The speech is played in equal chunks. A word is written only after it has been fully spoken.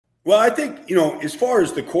Well, I think, as far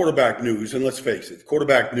as the quarterback news, and let's face it,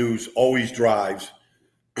 quarterback news always drives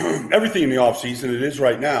everything in the offseason. It is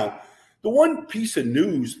right now. The one piece of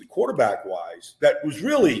news, quarterback-wise, that was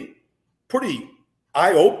really pretty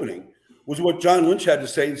eye-opening was what John Lynch had to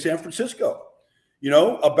say in San Francisco,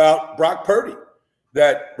 about Brock Purdy.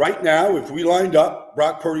 That right now, if we lined up,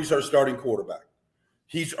 Brock Purdy's our starting quarterback.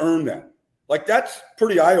 He's earned that. Like, that's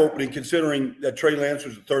pretty eye-opening considering that Trey Lance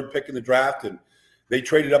was the third pick in the draft and they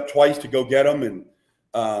traded up twice to go get him. And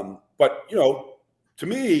but, to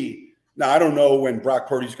me, now I don't know when Brock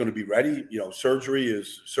Purdy's going to be ready. Surgery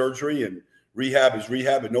is surgery and rehab is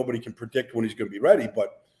rehab, and nobody can predict when he's going to be ready.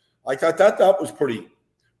 But I thought that was pretty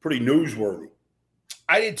newsworthy.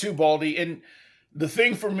 I did too, Baldy. And the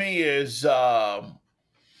thing for me is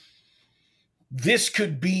this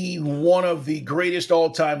could be one of the greatest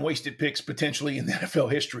all-time wasted picks potentially in the NFL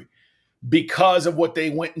history because of what they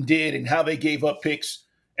went and did and how they gave up picks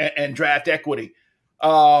and draft equity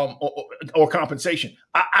or compensation.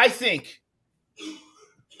 I think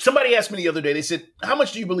somebody asked me the other day, they said, how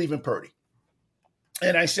much do you believe in Purdy?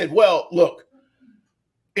 And I said, well, look,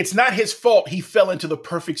 it's not his fault he fell into the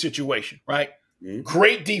perfect situation, right? Mm-hmm.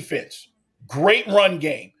 Great defense, great run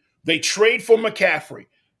game. They trade for McCaffrey.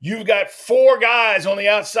 You've got four guys on the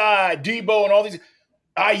outside, Debo and all these.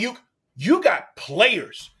 You got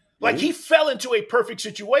players. Like, he fell into a perfect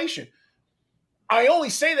situation. I only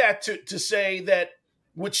say that to say that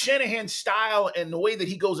with Shanahan's style and the way that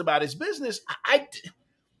he goes about his business,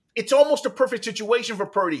 it's almost a perfect situation for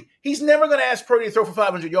Purdy. He's never going to ask Purdy to throw for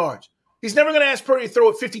 500 yards. He's never going to ask Purdy to throw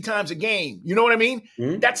it 50 times a game. You know what I mean?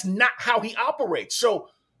 Mm-hmm. That's not how he operates. So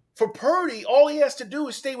for Purdy, all he has to do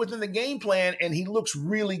is stay within the game plan, and he looks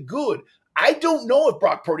really good. I don't know if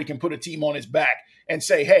Brock Purdy can put a team on his back and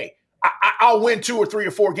say, hey, I'll win 2 or 3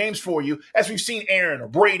 or 4 games for you, as we've seen Aaron or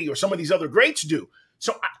Brady or some of these other greats do.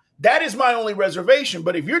 So that is my only reservation.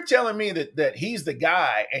 But if you're telling me that he's the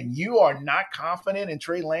guy and you are not confident in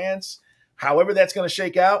Trey Lance, however that's going to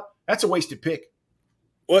shake out, that's a wasted pick.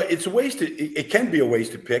 Well, it's a wasted. It can be a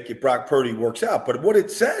wasted pick if Brock Purdy works out. But what it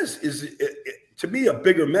says is, to me, a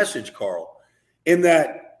bigger message, Carl, in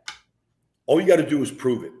that all you got to do is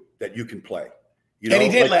prove it that you can play. And he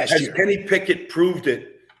did last year. Kenny Pickett proved it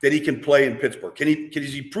that he can play in Pittsburgh. Can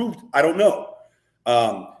he prove? I don't know.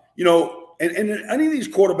 And any of these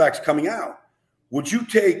quarterbacks coming out, would you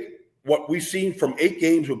take what we've seen from 8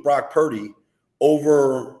 games with Brock Purdy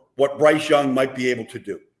over what Bryce Young might be able to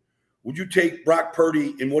do? Would you take Brock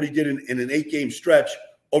Purdy and what he did in an 8-game stretch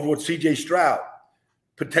over what C.J. Stroud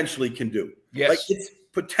potentially can do? Yes. Like, it's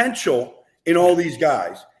potential in all these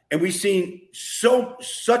guys. And we've seen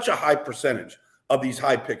such a high percentage of these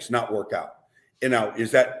high picks not work out.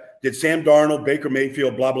 Did Sam Darnold, Baker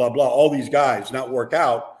Mayfield, blah, blah, blah, all these guys not work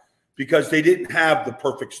out because they didn't have the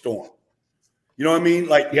perfect storm? You know what I mean?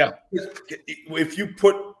 Like, yeah. If you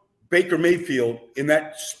put Baker Mayfield in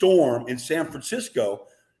that storm in San Francisco,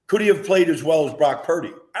 could he have played as well as Brock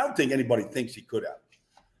Purdy? I don't think anybody thinks he could have.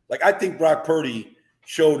 Like, I think Brock Purdy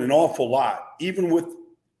showed an awful lot, even with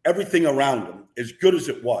everything around him, as good as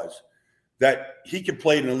it was, that he could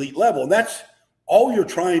play at an elite level. And that's all you're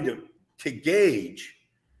trying to gauge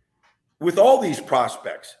with all these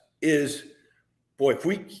prospects is, boy, if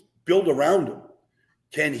we build around him,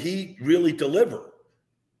 can he really deliver?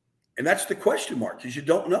 And that's the question mark, because you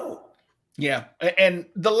don't know. Yeah, and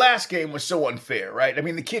the last game was so unfair, right? I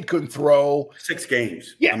mean, the kid couldn't throw 6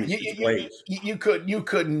 games. Yeah, you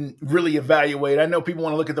couldn't really evaluate. I know people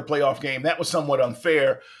want to look at the playoff game. That was somewhat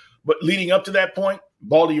unfair, but leading up to that point,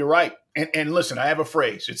 Baldy, you're right. And listen, I have a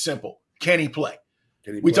phrase. It's simple. Can he play?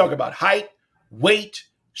 We talk about height, weight,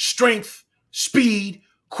 strength, speed,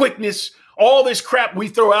 quickness, all this crap we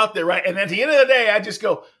throw out there, right? And at the end of the day, I just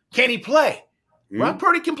go, can he play? Brock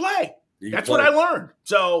Purdy can play. That's what I learned.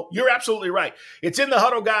 So you're absolutely right. It's in the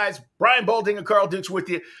Huddle, guys. Brian Balding and Carl Dukes with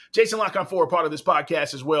you. Jason Lock-on-4 are part of this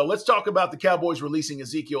podcast as well. Let's talk about the Cowboys releasing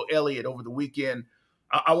Ezekiel Elliott over the weekend.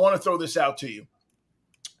 I want to throw this out to you.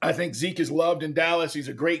 I think Zeke is loved in Dallas. He's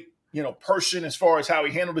a great, person as far as how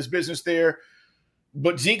he handled his business there.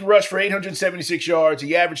 But Zeke rushed for 876 yards.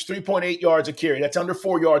 He averaged 3.8 yards a carry. That's under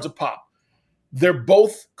 4 yards a pop. They're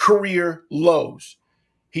both career lows.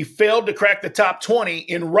 He failed to crack the top 20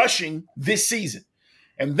 in rushing this season.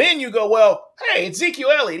 And then you go, well, hey, Ezekiel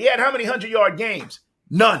Elliott, he had how many 100-yard games?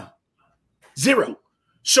 None. 0.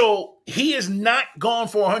 So he has not gone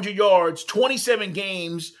for 100 yards, 27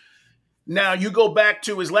 games. Now you go back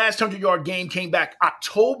to his last 100-yard game, came back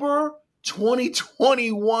October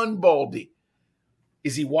 2021, Baldy.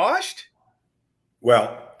 Is he washed?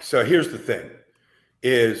 Well, so here's the thing,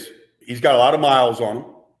 is he's got a lot of miles on him,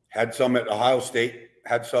 had some at Ohio State,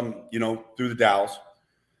 had some, through the Dallas.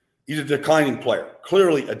 He's a declining player,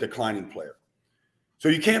 clearly a declining player. So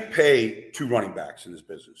you can't pay two running backs in this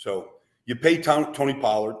business. So you pay Tony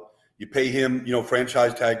Pollard, you pay him,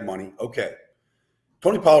 franchise tag money. Okay.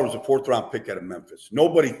 Tony Pollard was a 4th-round pick out of Memphis.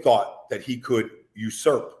 Nobody thought that he could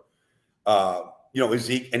usurp,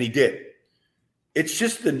 Zeke, and he did. It's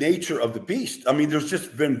just the nature of the beast. I mean, there's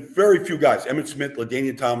just been very few guys, Emmitt Smith,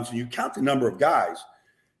 LaDainian Tomlinson, you count the number of guys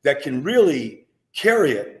that can really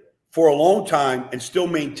carry it for a long time and still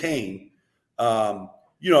maintain,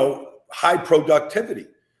 high productivity.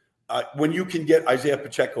 When you can get Isaiah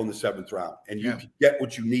Pacheco in the 7th round and you can get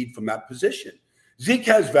what you need from that position. Zeke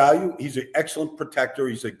has value. He's an excellent protector.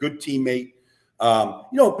 He's a good teammate.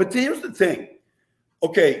 But here's the thing.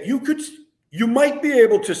 Okay, you might be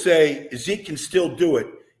able to say Zeke can still do it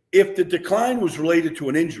if the decline was related to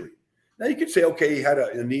an injury. Now you could say, okay, he had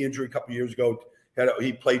a knee injury a couple of years ago.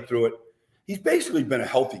 He played through it. He's basically been a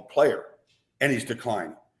healthy player, and he's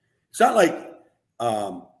declining. It's not like,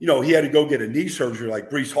 he had to go get a knee surgery like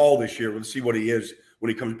Breece Hall this year. We'll see what he is when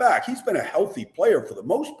he comes back. He's been a healthy player for the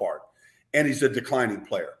most part, and he's a declining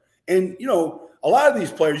player. And, a lot of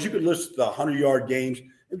these players, you could list the 100-yard games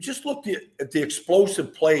and just look at the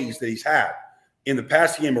explosive plays that he's had in the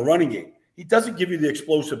passing game or running game. He doesn't give you the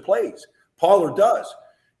explosive plays. Pollard does.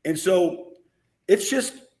 And so it's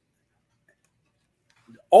just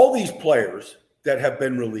all these players that have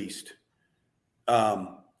been released,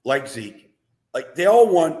 like Zeke, like they all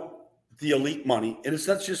want the elite money, and it's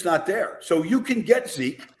just not there. So you can get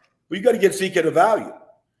Zeke, but you got to get Zeke at a value.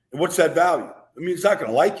 And what's that value? I mean, it's not going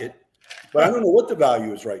to like it, but I don't know what the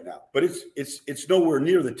value is right now. But it's nowhere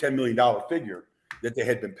near the $10 million figure that they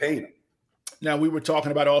had been paying him. Now, we were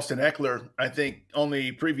talking about Austin Eckler, I think, on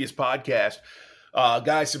the previous podcast.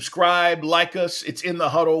 Guys, subscribe, like us. It's in the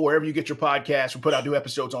Huddle, wherever you get your podcasts. We put out new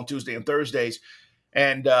episodes on Tuesday and Thursdays.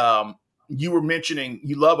 And you were mentioning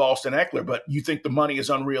you love Austin Eckler, but you think the money is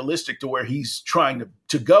unrealistic to where he's trying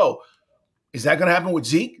to go. Is that going to happen with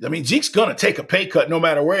Zeke? I mean, Zeke's going to take a pay cut no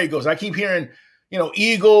matter where he goes. I keep hearing,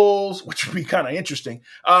 Eagles, which would be kind of interesting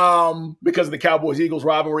because of the Cowboys-Eagles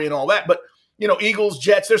rivalry and all that. But, Eagles,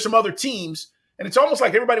 Jets, there's some other teams. And it's almost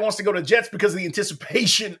like everybody wants to go to Jets because of the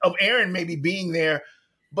anticipation of Aaron maybe being there.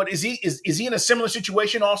 But is he in a similar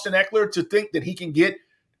situation, Austin Eckler, to think that he can get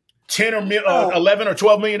 $10 or $11 or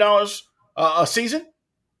 $12 million a season?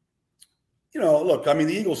 Look, I mean,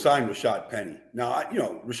 the Eagles signed Rashad Penny. Now,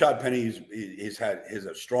 Rashad Penny has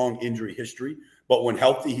a strong injury history, but when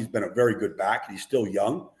healthy, he's been a very good back. He's still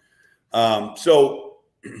young. So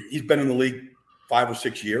he's been in the league 5 or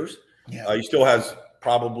 6 years. Yeah. He still has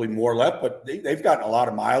probably more left, but they've gotten a lot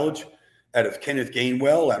of mileage out of Kenneth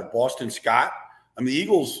Gainwell, out of Boston Scott. I mean, the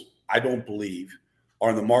Eagles, I don't believe, are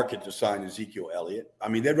in the market to sign Ezekiel Elliott. I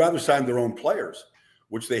mean, they'd rather sign their own players,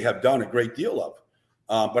 which they have done a great deal of.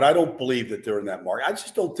 But I don't believe that they're in that market. I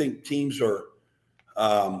just don't think teams are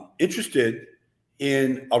interested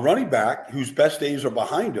in a running back whose best days are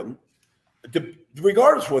behind him,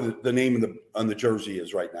 regardless of what the name on the jersey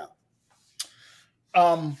is right now.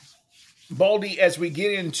 Baldy, as we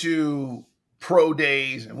get into pro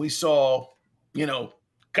days, and we saw,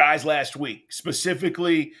 guys last week,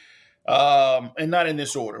 specifically, and not in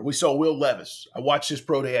this order, we saw Will Levis. I watched his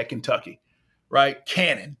pro day at Kentucky, right?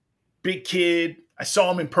 Cannon, big kid. I saw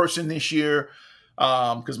him in person this year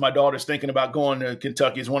because my daughter's thinking about going to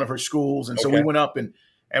Kentucky as one of her schools. And so we went up and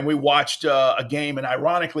we watched a game. And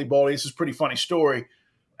ironically, Baldy, this is a pretty funny story.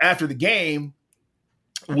 After the game,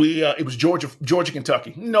 it was Georgia,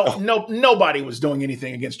 Kentucky. Nobody was doing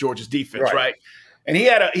anything against Georgia's defense, right? And he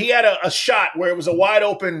had a shot where it was a wide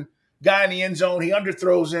open guy in the end zone. He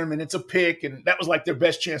underthrows him, and it's a pick, and that was like their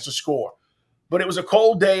best chance to score. But it was a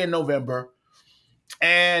cold day in November,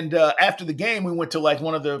 and after the game, we went to like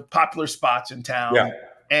one of the popular spots in town,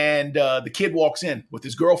 and the kid walks in with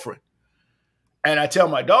his girlfriend, and I tell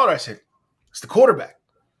my daughter, I said, "It's the quarterback."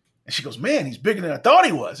 And she goes, "Man, he's bigger than I thought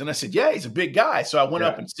he was." And I said, "Yeah, he's a big guy." So I went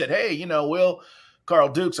up and said, "Hey, Will, Carl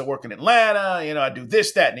Dukes, I work in Atlanta. I do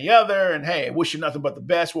this, that, and the other. And hey, I wish you nothing but the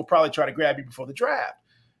best. We'll probably try to grab you before the draft."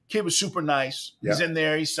 Kid was super nice. He's in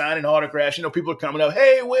there. He's signing autographs. People are coming up,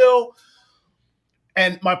 "Hey, Will."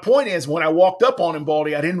 And my point is, when I walked up on him,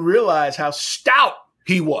 Baldy, I didn't realize how stout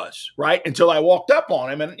he was, right? Until I walked up on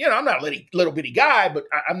him. And, I'm not a little bitty guy, but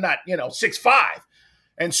I'm not, 6'5".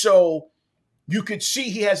 And so you could see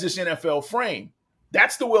he has this NFL frame.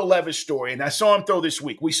 That's the Will Levis story. And I saw him throw this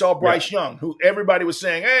week. We saw Bryce Young, who everybody was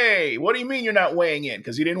saying, "Hey, what do you mean you're not weighing in?"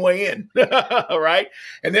 Because he didn't weigh in, right?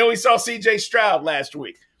 And then we saw C.J. Stroud last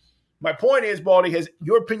week. My point is, Baldy, has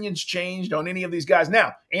your opinions changed on any of these guys?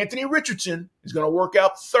 Now, Anthony Richardson is going to work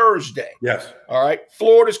out Thursday. Yes. All right.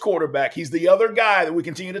 Florida's quarterback. He's the other guy that we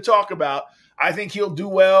continue to talk about. I think he'll do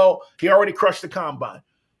well. He already crushed the combine.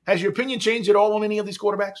 Has your opinion changed at all on any of these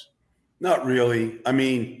quarterbacks? Not really. I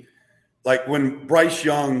mean, like when Bryce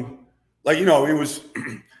Young, like, it was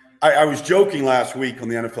I was joking last week on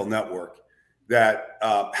the NFL Network that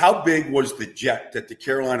how big was the jet that the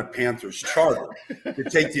Carolina Panthers chartered to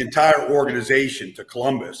take the entire organization to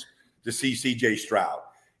Columbus to see C.J. Stroud.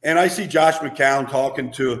 And I see Josh McCown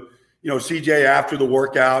talking to, C.J. after the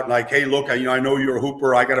workout, like, hey, look, I know you're a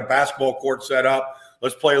hooper. I got a basketball court set up.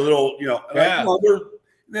 Let's play a little,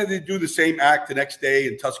 then they do the same act the next day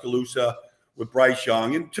in Tuscaloosa with Bryce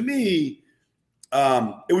Young. And to me,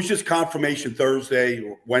 it was just confirmation Thursday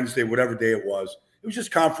or Wednesday, whatever day it was. It was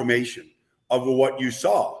just confirmation of what you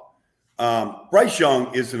saw. Bryce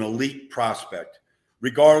Young is an elite prospect,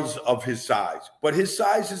 regardless of his size. But his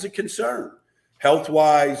size is a concern,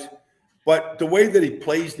 health-wise. But the way that he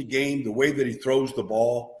plays the game, the way that he throws the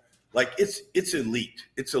ball, like it's elite.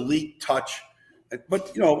 It's elite touch.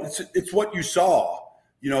 But, it's what you saw,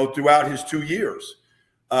 throughout his 2 years.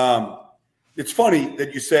 It's funny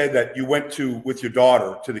that you said that you went with your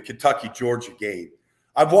daughter to the Kentucky-Georgia game.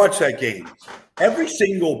 I've watched that game. Every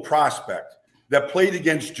single prospect that played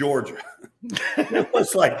against Georgia, it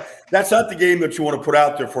was like, that's not the game that you want to put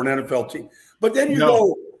out there for an NFL team. But then you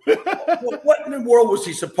go, well, what in the world was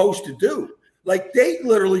he supposed to do? Like, they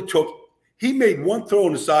literally he made one throw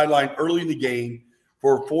on the sideline early in the game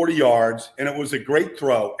for 40 yards, and it was a great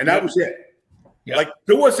throw, and that was it. Yep. Like,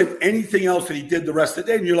 there wasn't anything else that he did the rest of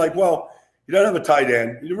the day. And you're like, well, you don't have a tight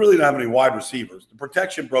end. You really don't have any wide receivers. The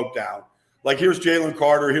protection broke down. Like, here's Jalen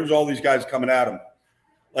Carter. Here's all these guys coming at him.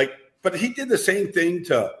 Like, but he did the same thing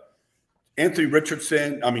to Anthony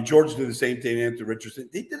Richardson. I mean, George did the same thing to Anthony Richardson.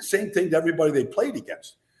 He did the same thing to everybody they played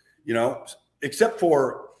against, except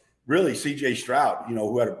for really C.J. Stroud,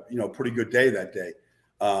 who had a pretty good day that day.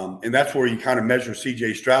 And that's where you kind of measure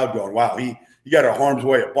C.J. Stroud going, wow, he got a harm's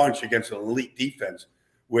way a bunch against an elite defense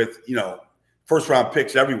with, first-round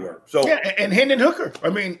picks everywhere. So and Hendon Hooker. I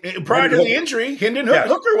mean, prior to the injury, Hendon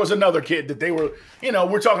Hooker was another kid that they were,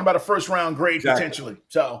 we're talking about a first-round grade potentially.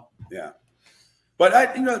 So yeah, but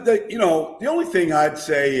the only thing I'd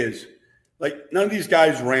say is, like, none of these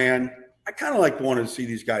guys ran. I kind of wanted to see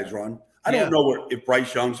these guys run. I don't know if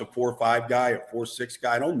Bryce Young's a 4.5 guy, a 4.6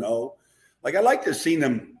 guy. I don't know. Like, I'd like to see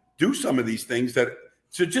them do some of these things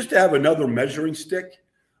just to have another measuring stick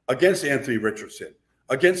against Anthony Richardson,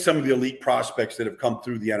 against some of the elite prospects that have come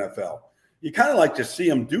through the NFL. You kind of like to see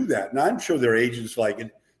them do that. And I'm sure their agents like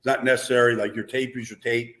it. It's not necessary. Like, your tape is your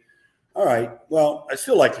tape. All right. Well, I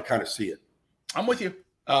still like to kind of see it. I'm with you.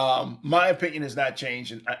 My opinion has not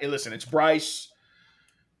changed. And listen, it's Bryce,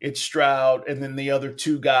 it's Stroud, and then the other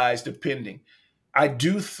two guys, depending. I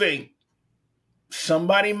do think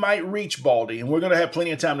somebody might reach, Baldy, and we're going to have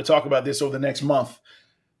plenty of time to talk about this over the next month,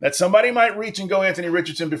 that somebody might reach and go Anthony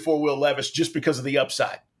Richardson before Will Levis just because of the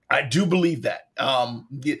upside. I do believe that.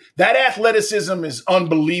 That athleticism is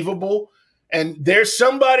unbelievable. And there's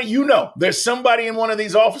somebody, there's somebody in one of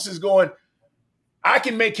these offices going, I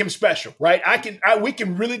can make him special, right? We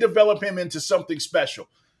can really develop him into something special.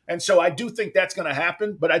 And so I do think that's going to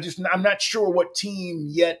happen, but I'm not sure what team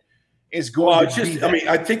yet is going to be that. I mean,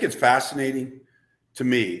 I think it's fascinating to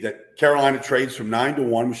me that Carolina trades from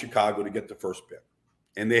 9-1 with Chicago to get the first pick.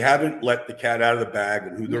 And they haven't let the cat out of the bag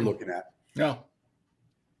and who they're looking at. No.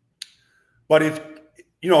 But if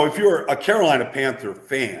you're a Carolina Panther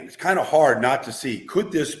fan, it's kind of hard not to see,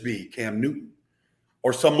 could this be Cam Newton?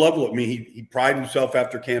 Or some level of he prided himself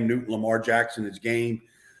after Cam Newton, Lamar Jackson, his game.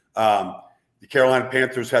 The Carolina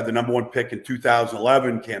Panthers had the number one pick in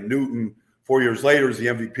 2011. Cam Newton, 4 years later, is the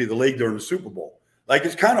MVP of the league during the Super Bowl. Like,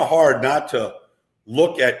 it's kind of hard not to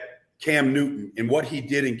look at Cam Newton and what he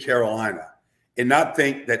did in Carolina and not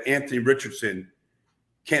think that Anthony Richardson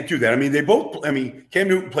can't do that. I mean, Cam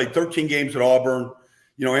Newton played 13 games at Auburn.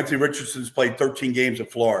 Anthony Richardson's played 13 games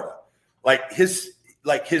at Florida. His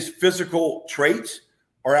physical traits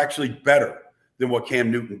are actually better than what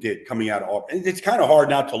Cam Newton did coming out of Auburn. And it's kind of hard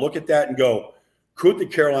not to look at that and go, could the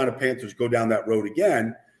Carolina Panthers go down that road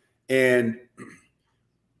again and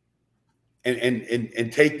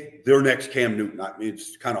take their next Cam Newton? I mean,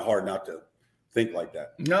 it's kind of hard not to think like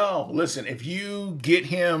that. No, listen, if you get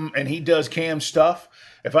him and he does Cam stuff,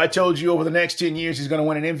 if I told you over the next 10 years he's going to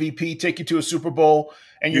win an MVP, take you to a Super Bowl,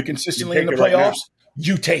 and you're consistently in the playoffs,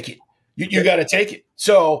 you take it. You got to take it.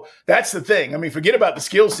 So that's the thing. I mean, forget about the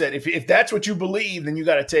skill set. If that's what you believe, then you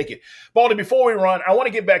got to take it. Baldy, before we run, I want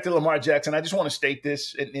to get back to Lamar Jackson. I just want to state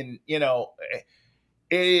this. And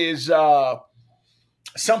is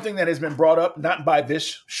something that has been brought up, not by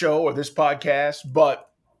this show or this podcast, but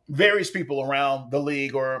various people around the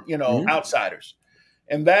league or, outsiders.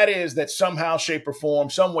 And that is that somehow, shape or form,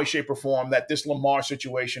 some way, shape or form, that this Lamar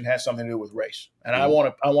situation has something to do with race. And I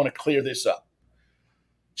want to clear this up.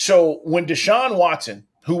 So when Deshaun Watson,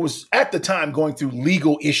 who was at the time going through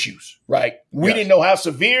legal issues, right? We didn't know how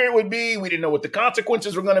severe it would be. We didn't know what the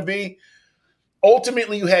consequences were going to be.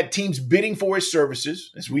 Ultimately, you had teams bidding for his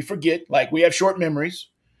services, as we forget, like we have short memories.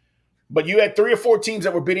 But you had 3 or 4 teams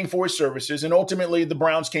that were bidding for his services, and ultimately the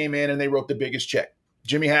Browns came in and they wrote the biggest check.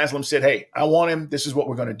 Jimmy Haslam said, hey, I want him. This is what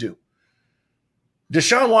we're going to do.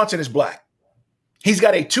 Deshaun Watson is black. He's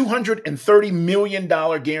got a $230 million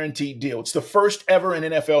guaranteed deal. It's the first ever in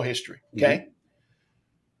NFL history, okay? Mm-hmm.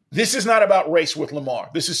 This is not about race with Lamar.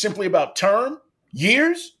 This is simply about term,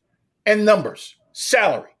 years, and numbers,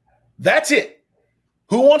 salary. That's it.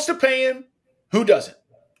 Who wants to pay him? Who doesn't?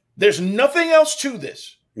 There's nothing else to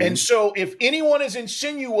this. Mm-hmm. And so if anyone is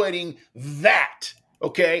insinuating that,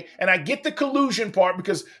 okay, and I get the collusion part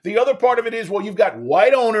because the other part of it is, well, you've got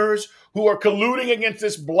white owners who are colluding against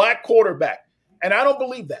this black quarterback. And I don't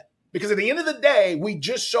believe that because at the end of the day, we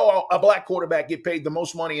just saw a black quarterback get paid the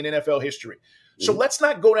most money in NFL history. So let's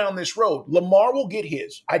not go down this road. Lamar will get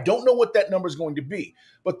his. I don't know what that number is going to be.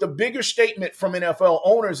 But the bigger statement from NFL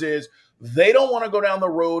owners is they don't want to go down the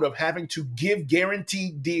road of having to give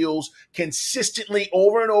guaranteed deals consistently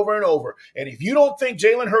over and over and over. And if you don't think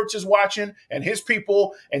Jalen Hurts is watching and his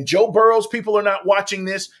people and Joe Burrow's people are not watching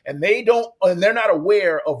this and they're not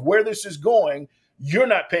aware of where this is going, you're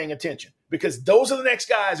not paying attention because those are the next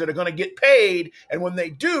guys that are going to get paid. And when they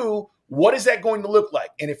do, what is that going to look like?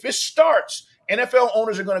 And if it starts, NFL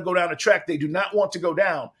owners are going to go down a track they do not want to go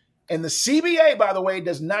down. And the CBA, by the way,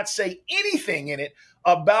 does not say anything in it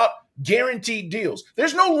about guaranteed deals.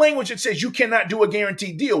 There's no language that says you cannot do a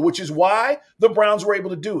guaranteed deal, which is why the Browns were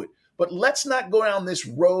able to do it. But let's not go down this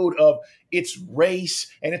road of it's race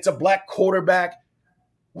and it's a black quarterback.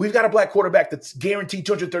 We've got a black quarterback that's guaranteed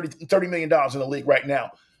 $230 million in the league right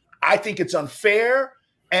now. I think it's unfair.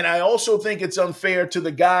 And I also think it's unfair to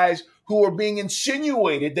the guys who are being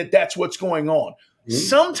insinuated that that's what's going on. Mm-hmm.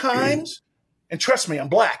 Sometimes, and trust me, I'm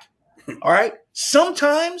black, all right?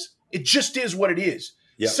 Sometimes it just is what it is.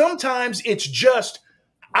 Yeah. Sometimes it's just,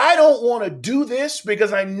 I don't want to do this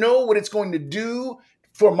because I know what it's going to do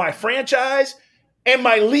for my franchise and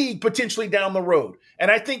my league potentially down the road.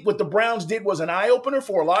 And I think what the Browns did was an eye-opener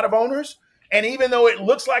for a lot of owners. And even though it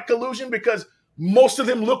looks like collusion because most of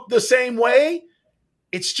them look the same way,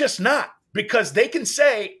 it's just not. Because they can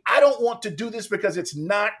say, I don't want to do this because it's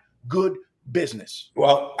not good business.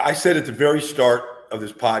 Well, I said at the very start of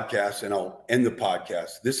this podcast, and I'll end the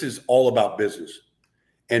podcast, this is all about business.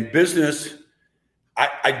 And business,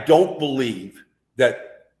 I don't believe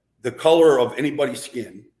that the color of anybody's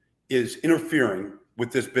skin is interfering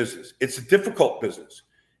with this business. It's a difficult business.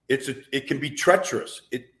 It can be treacherous.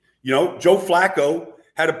 Joe Flacco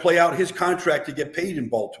had to play out his contract to get paid in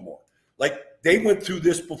Baltimore. Like they went through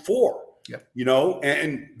this before. Yep.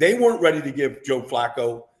 And they weren't ready to give Joe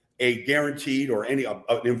Flacco a guaranteed or an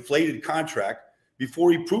inflated contract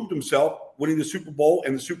before he proved himself winning the Super Bowl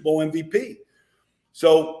and the Super Bowl MVP.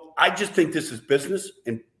 So I just think this is business,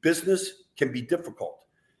 and business can be difficult.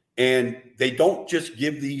 And they don't just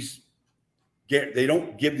give these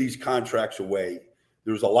contracts away.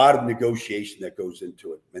 There's a lot of negotiation that goes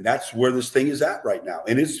into it, and that's where this thing is at right now.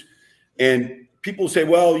 And people say,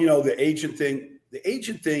 well, the agent thing. The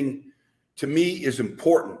agent thing, to me, is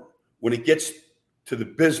important when it gets to the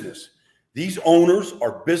business. These owners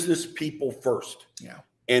are business people first. Yeah.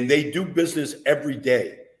 And they do business every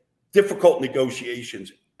day. Difficult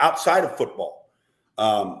negotiations outside of football.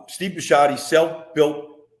 Steve Bisciotti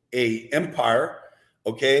self-built a empire,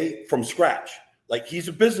 from scratch. Like he's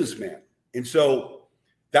a businessman. And so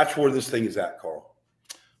that's where this thing is at, Carl.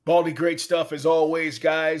 Baldy, great stuff as always,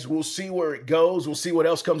 guys. We'll see where it goes. We'll see what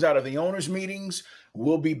else comes out of the owners' meetings.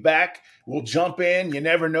 We'll be back. We'll jump in. You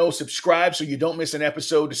never know. Subscribe so you don't miss an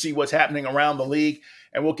episode to see what's happening around the league.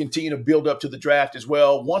 And we'll continue to build up to the draft as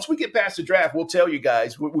well. Once we get past the draft, we'll tell you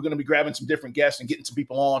guys. We're going to be grabbing some different guests and getting some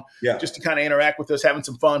people on just to kind of interact with us, having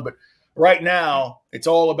some fun. But right now, it's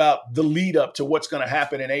all about the lead up to what's going to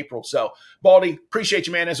happen in April. So, Baldy, appreciate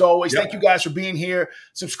you, man, as always. Thank you guys for being here.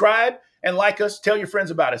 Subscribe and like us. Tell your friends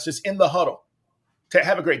about us. It's In the Huddle.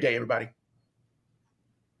 Have a great day, everybody.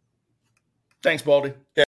 Thanks, Baldy.